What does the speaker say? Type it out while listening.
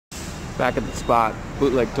Back at the spot,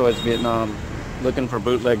 Bootleg Toys Vietnam. Looking for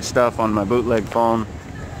bootleg stuff on my bootleg phone.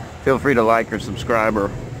 Feel free to like or subscribe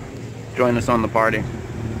or join us on the party.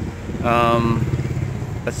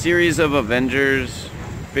 A series of Avengers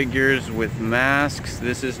figures with masks.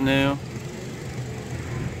 This is new.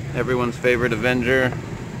 Everyone's favorite Avenger,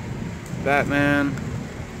 Batman.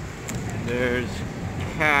 There's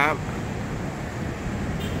Cap,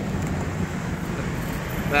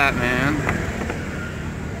 Batman,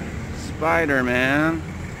 Spider-Man,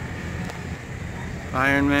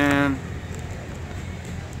 Iron Man.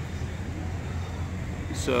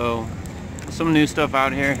 So some new stuff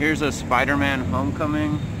out here. Here's a Spider-Man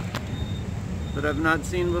Homecoming that I've not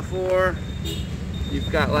seen before.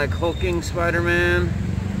 You've got like hulking Spider-Man,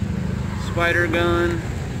 Spider-Gun,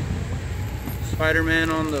 Spider-Man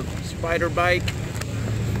on the spider bike,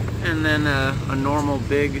 and then a normal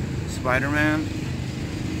big Spider-Man.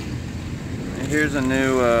 And here's a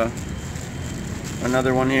new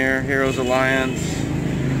another one here, Heroes Alliance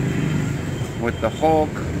with the Hulk.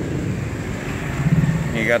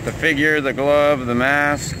 You got the figure, the glove, the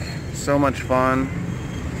mask. So much fun.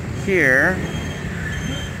 Here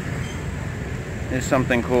is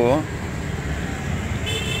something cool.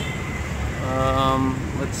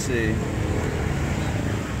 Let's see.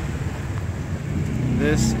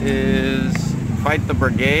 This is Fight the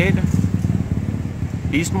Brigade.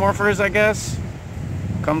 Beast Morphers, I guess.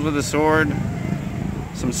 Comes with a sword,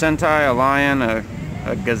 some Sentai, a lion, a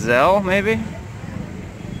gazelle, maybe?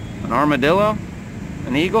 An armadillo?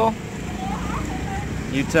 An eagle?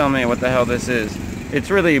 You tell me what the hell this is. It's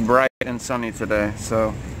really bright and sunny today,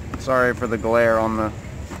 so sorry for the glare on the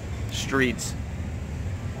streets.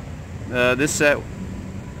 This set,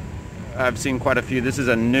 I've seen quite a few. This is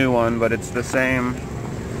a new one, but it's the same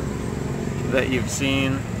that you've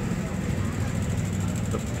seen.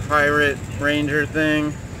 The Pirate Ranger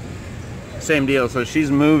thing. Same deal. So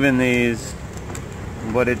she's moving these,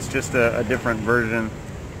 but it's just a different version.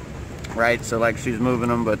 Right? So like she's moving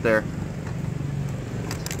them, but they're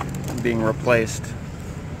being replaced.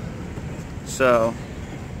 So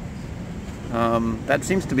that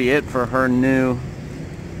seems to be it for her new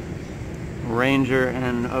Ranger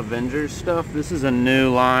and Avengers stuff. This is a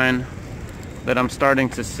new line that I'm starting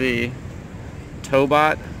to see.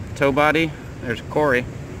 Towbody. There's Corey,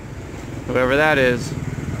 whoever that is.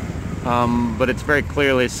 But it's very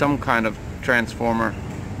clearly some kind of Transformer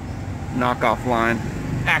knockoff line.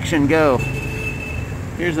 Action, go!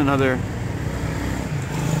 Here's another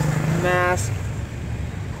mask.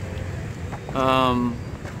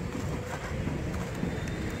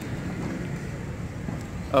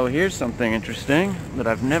 Oh, here's something interesting that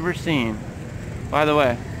I've never seen. By the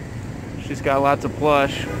way, she's got lots of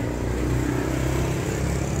plush.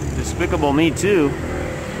 Despicable Me 2.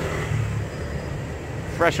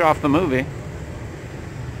 Fresh off the movie.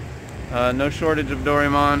 No shortage of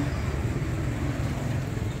Doraemon.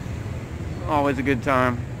 Always a good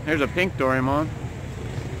time. There's a pink Doraemon.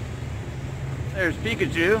 There's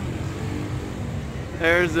Pikachu.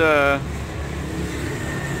 There's I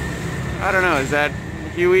don't know, is that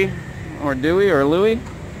Huey or Dewey or Louie?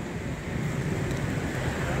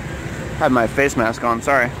 Had my face mask on,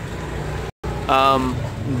 sorry.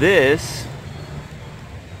 This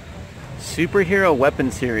superhero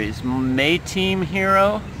weapon series, Mayteam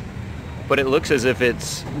Hero, but it looks as if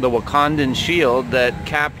it's the Wakandan shield that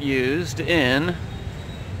Cap used in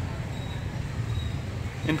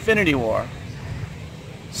Infinity War.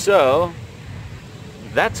 So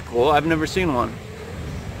that's cool. I've never seen one.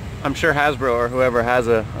 I'm sure Hasbro or whoever has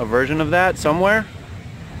a version of that somewhere.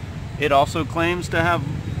 It also claims to have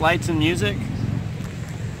lights and music.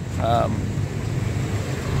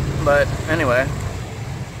 But anyway,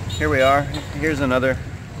 here we are. Here's another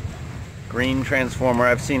green Transformer.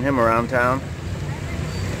 I've seen him around town.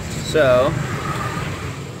 So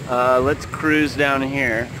let's cruise down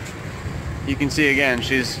here. You can see again,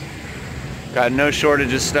 she's got no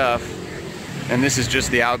shortage of stuff, and this is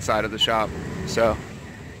just the outside of the shop. So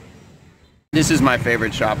this is my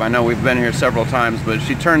favorite shop. I know we've been here several times, but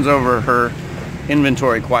she turns over her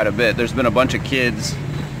inventory quite a bit. There's been a bunch of kids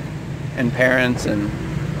and parents and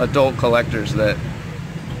adult collectors that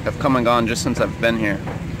have come and gone just since I've been here.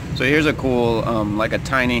 So here's a cool, like a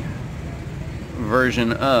tiny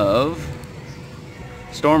version of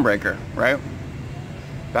Stormbreaker, right?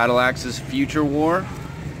 Battle Axe's Future War.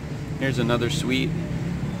 Here's another sweet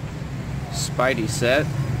Spidey set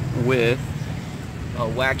with a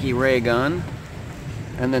wacky ray gun.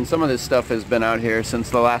 And then some of this stuff has been out here since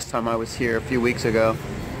the last time I was here a few weeks ago.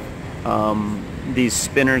 These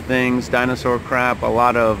spinner things, dinosaur crap, a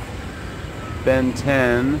lot of Ben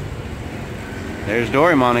 10 There's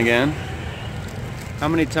Doraemon again. How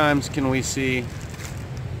many times can we see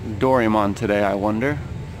Doraemon today, I wonder?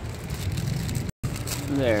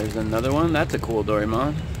 There's another one. That's a cool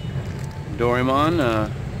Doraemon. Doraemon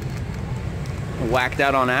whacked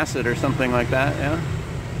out on acid or something like that, yeah?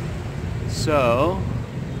 So,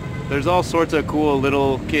 there's all sorts of cool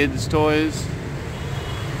little kids' toys.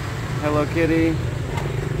 Hello Kitty.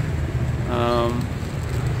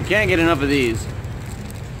 You can't get enough of these.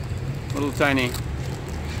 Little tiny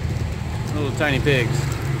pigs.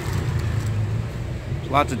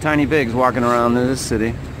 There's lots of tiny pigs walking around in this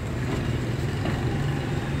city.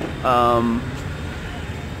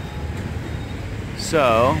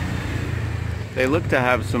 So they look to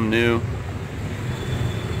have some new.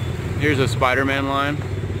 Here's a Spider-Man line.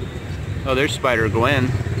 Oh, there's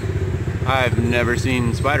Spider-Gwen. I've never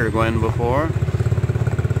seen Spider-Gwen before.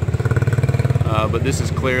 But this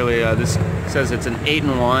is clearly, this says it's an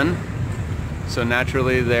 8-in-1. So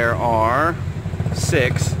naturally there are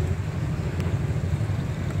 6.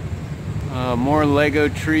 More Lego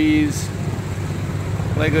trees.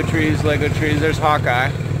 Lego trees, Lego trees. There's Hawkeye.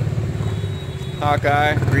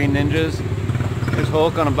 Hawkeye, Green Ninjas. There's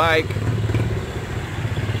Hulk on a bike.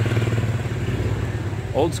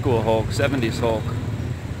 Old school Hulk, 70s Hulk.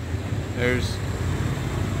 There's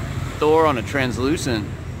Thor on a translucent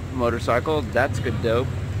motorcycle. That's good dope.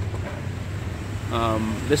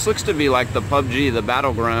 This looks to be like the PUBG, the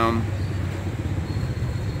Battleground,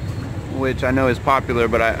 which I know is popular,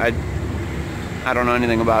 but I don't know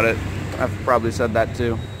anything about it. I've probably said that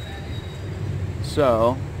too.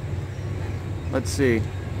 So, let's see.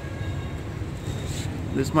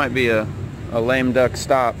 This might be a lame duck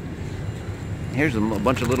stop. Here's a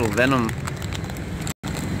bunch of little Venom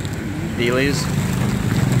dealies.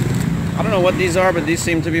 I don't know what these are, but these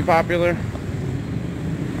seem to be popular.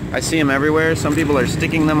 I see them everywhere. Some people are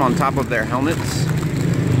sticking them on top of their helmets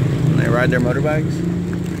when they ride their motorbikes.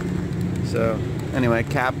 So, anyway,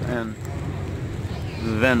 Cap and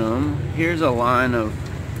Venom. Here's a line of...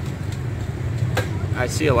 I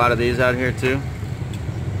see a lot of these out here too.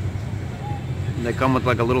 They come with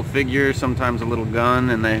like a little figure, sometimes a little gun,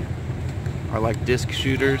 and they are like disc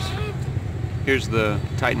shooters. Here's the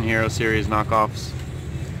Titan Hero series knockoffs.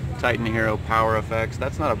 Titan Hero Power Effects.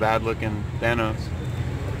 That's not a bad looking Thanos.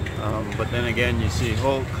 But then again, you see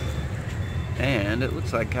Hulk, and it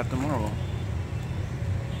looks like Captain Marvel.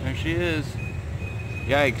 There she is.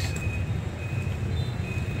 Yikes.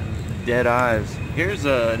 Dead eyes. Here's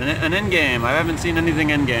an Endgame. I haven't seen anything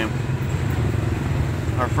Endgame.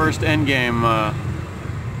 Our first Endgame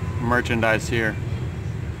merchandise here.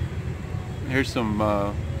 Here's some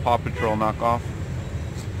Paw Patrol knockoff.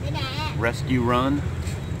 Rescue Run.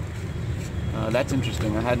 That's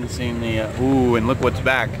interesting. I hadn't seen the... ooh, and look what's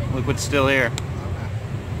back. Look what's still here.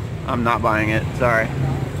 I'm not buying it. Sorry.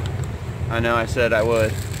 I know I said I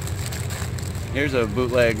would. Here's a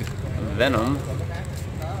bootleg Venom.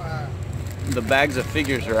 The bags of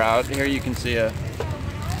figures are out. Here you can see a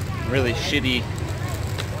really shitty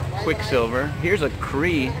Quicksilver. Here's a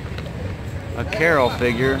Kree, a Carol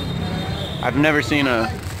figure. I've never seen a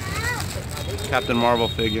Captain Marvel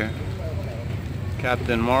figure.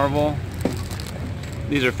 Captain Marvel.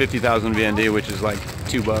 These are 50,000 VND, which is like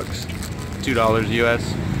 $2, $2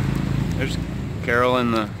 US. There's Carol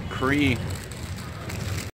and the Kree.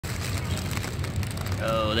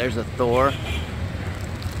 Oh, there's a Thor.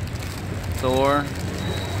 Thor.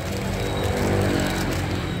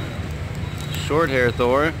 Short hair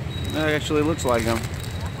Thor. That actually looks like him.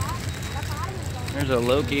 There's a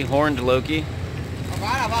Loki, horned Loki.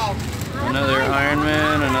 Another Iron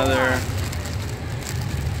Man, another...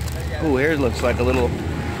 ooh, here looks like a little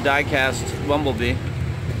die-cast Bumblebee.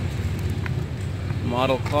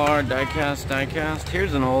 Model car, die-cast, die-cast.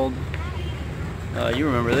 Here's an old... you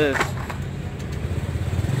remember this.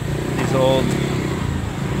 These old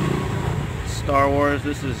Star Wars.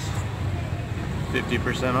 This is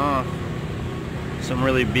 50% off. Some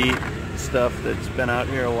really beat stuff that's been out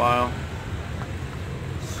here a while.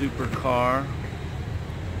 Supercar.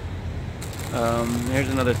 Here's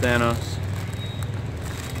another Thanos.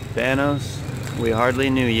 Thanos, we hardly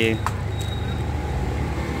knew ye.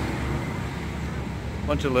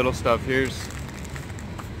 Bunch of little stuff. Here's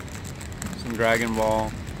some Dragon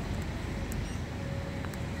Ball.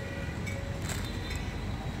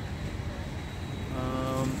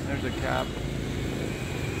 There's a Cap.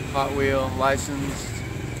 Hot Wheel, licensed.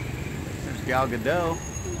 There's Gal Gadot.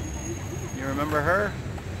 You remember her?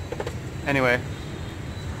 Anyway.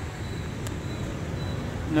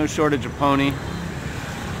 No shortage of Pony.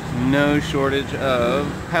 No shortage of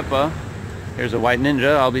Peppa. Here's a White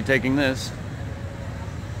Ninja. I'll be taking this.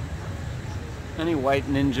 Any white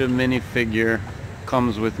ninja minifigure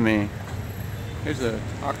comes with me. Here's a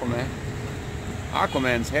Aquaman.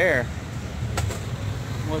 Aquaman's hair.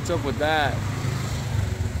 What's up with that?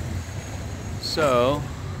 So,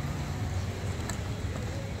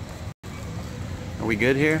 are we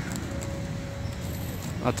good here?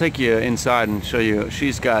 I'll take you inside and show you.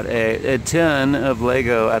 She's got a ton of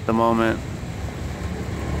Lego at the moment.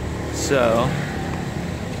 So,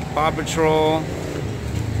 Paw Patrol,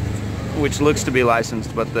 which looks to be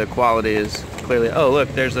licensed, but the quality is clearly... Oh, look,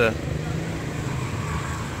 there's a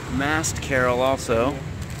masked Carol also.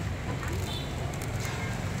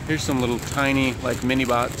 Here's some little tiny, like,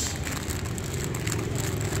 mini-bots.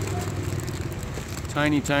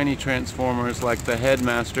 Tiny, tiny Transformers, like the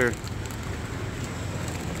Headmaster,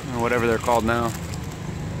 or whatever they're called now.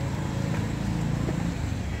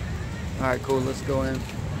 Alright, cool, let's go in.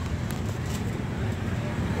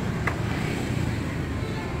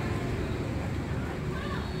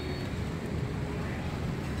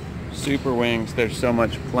 Super Wings, there's so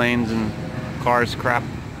much planes and cars crap.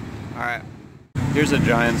 Alright, here's a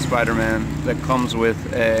giant Spider-Man that comes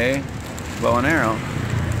with a bow and arrow.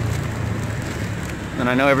 And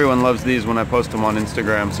I know everyone loves these when I post them on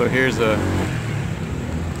Instagram. So here's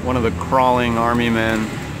one of the crawling army men.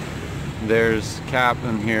 There's Cap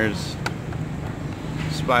and here's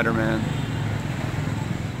Spider-Man.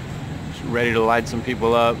 Ready to light some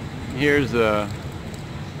people up. Here's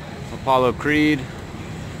Apollo Creed.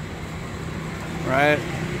 Right?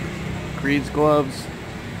 Creed's gloves.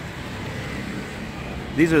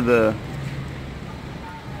 These are the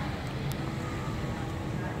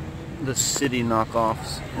city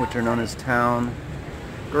knockoffs, which are known as Town.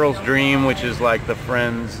 Girl's Dream, which is like the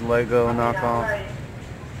Friends Lego knockoff.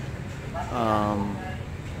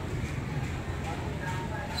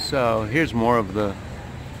 So here's more of the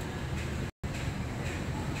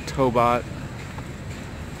Tobot.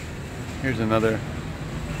 Here's another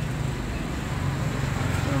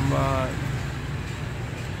Tobot.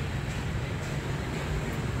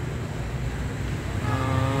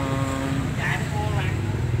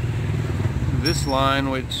 This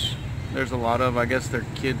line, which there's a lot of, I guess they're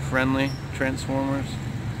kid-friendly Transformers.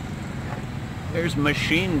 There's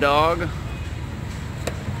Machine Dog.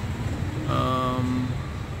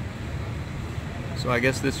 So I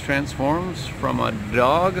guess this transforms from a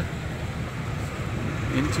dog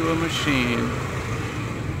into a machine.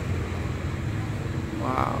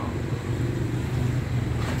 Wow.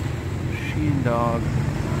 Machine Dog.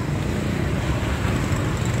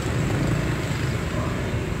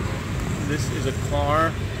 This is a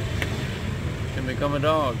car, can become a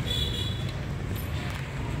dog.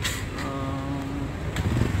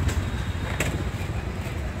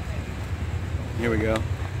 Here we go.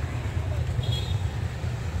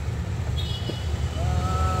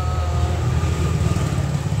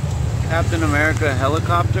 Captain America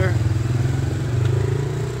helicopter.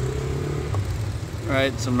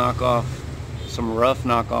 Right, some knockoff, some rough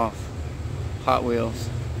knockoff Hot Wheels.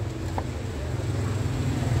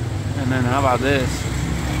 And then how about this?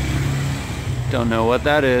 Don't know what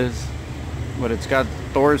that is, but it's got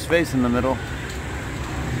Thor's face in the middle.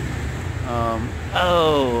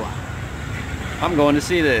 Oh, I'm going to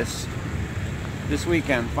see this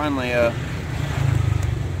weekend. Finally,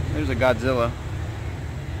 there's a Godzilla.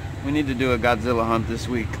 We need to do a Godzilla hunt this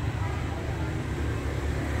week.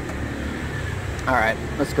 All right,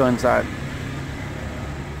 let's go inside.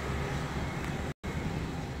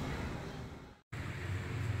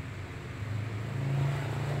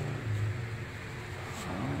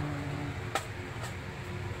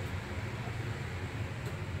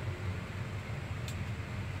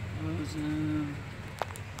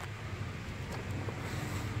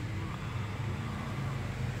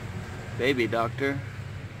 Baby doctor.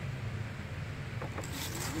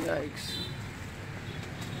 Yikes.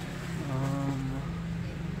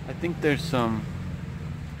 I think there's some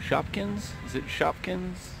Shopkins. Is it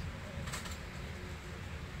Shopkins?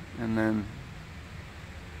 And then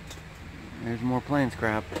there's more planes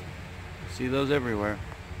crap. See those everywhere.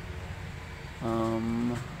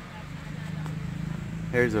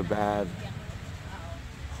 Here's a bad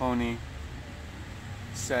pony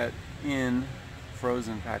set in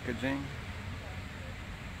frozen packaging.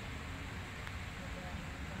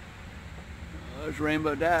 There's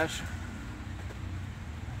Rainbow Dash.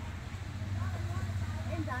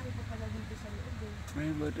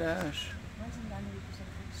 Rainbow Dash.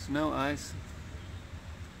 Snow Ice.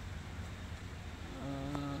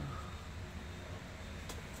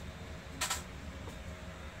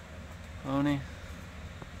 Pony.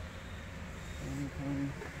 Pony.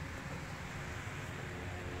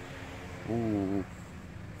 Ooh.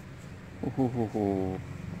 Ooh,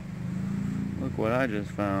 look what I just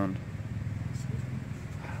found.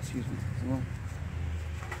 Excuse me.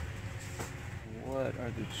 What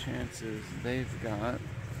are the chances they've got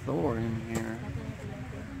Thor in here?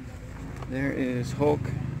 There is Hulk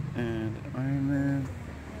and Iron Man,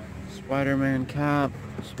 Spider-Man Cap,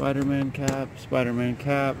 Spider-Man Cap, Spider-Man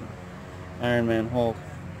Cap, Iron Man Hulk,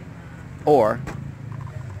 or,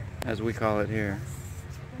 as we call it here,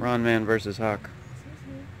 Ron Man versus Huck.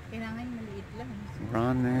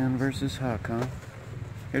 Ron Man versus Huck, huh?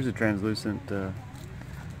 Here's a translucent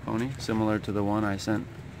pony, similar to the one I sent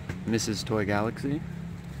Mrs. Toy Galaxy.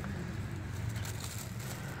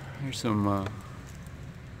 Here's some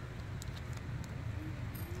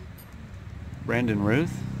Brandon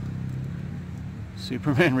Ruth.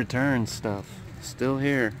 Superman Returns stuff. Still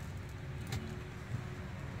here.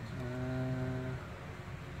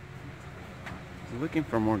 Looking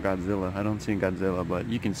for more Godzilla. I don't see Godzilla, but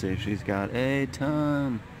you can see she's got a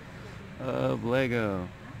ton of Lego.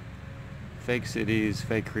 Fake cities,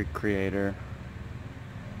 fake creator,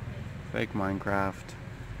 fake Minecraft.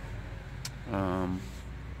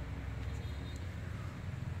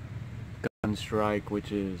 Gunstrike,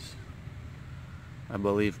 which is, I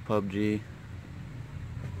believe, PUBG.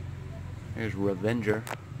 Here's Revenger.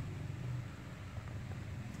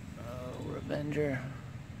 Oh, Revenger.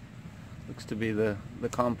 Looks to be the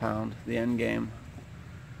compound, the end game.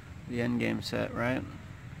 The end game set, right?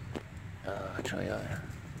 I'll show you.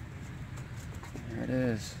 There it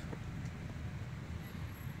is.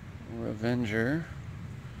 Revenger,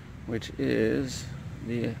 which is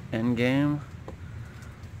the end game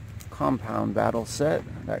compound battle set.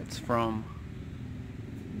 That's from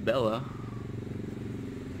Bella.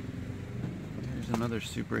 There's another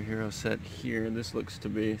superhero set here. This looks to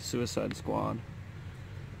be Suicide Squad.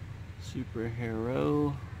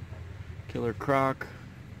 Superhero, Killer Croc,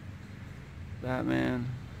 Batman,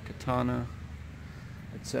 Katana,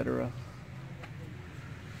 etc.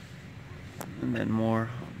 And then more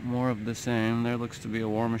of the same. There looks to be a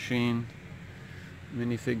War Machine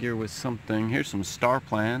minifigure with something. Here's some Star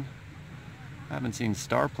Plan. I haven't seen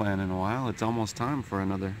Star Plan in a while. It's almost time for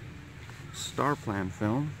another Star Plan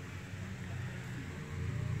film.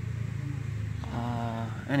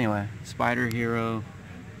 Anyway, Spider Hero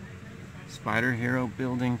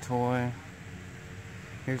building toy.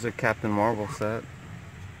 Here's a Captain Marvel set,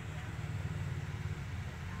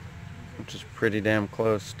 which is pretty damn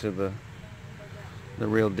close to the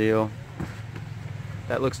real deal.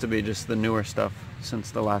 That looks to be just the newer stuff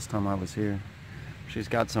since the last time I was here. She's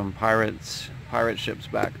got some pirate ships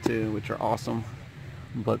back too, which are awesome,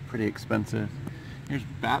 but pretty expensive. Here's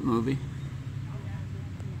Batmovie.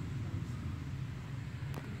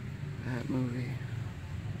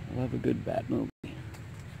 Love a good Batmovie.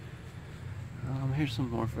 Here's some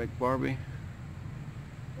more fake Barbie.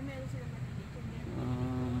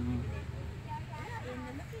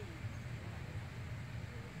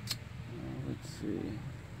 Let's see.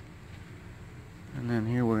 And then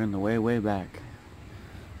here we're in the way back.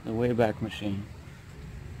 The Wayback Machine.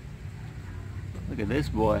 Look at this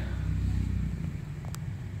boy.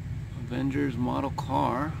 Avengers model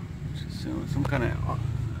car. Some kind of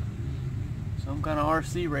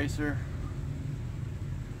RC racer.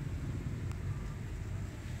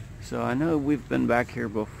 So I know we've been back here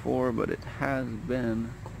before, but it has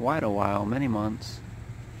been quite a while, many months.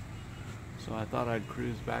 So I thought I'd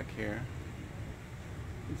cruise back here.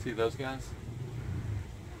 You can see those guys?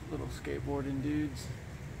 Little skateboarding dudes.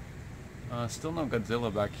 Still no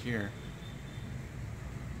Godzilla back here.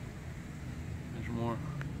 There's more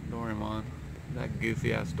Doraemon. That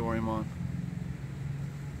goofy ass Doraemon.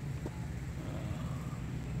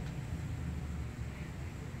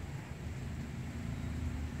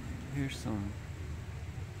 Here's some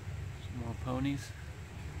more ponies.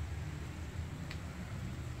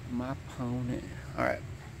 My pony. Alright.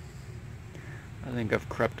 I think I've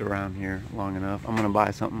crept around here long enough. I'm gonna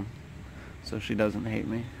buy something so she doesn't hate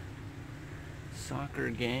me. Soccer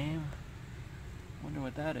game. Wonder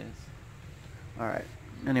what that is. Alright.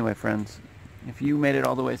 Anyway, friends, if you made it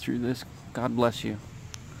all the way through this, God bless you.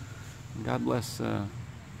 God bless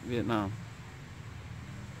Vietnam.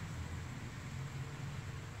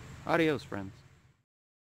 Adios, friends.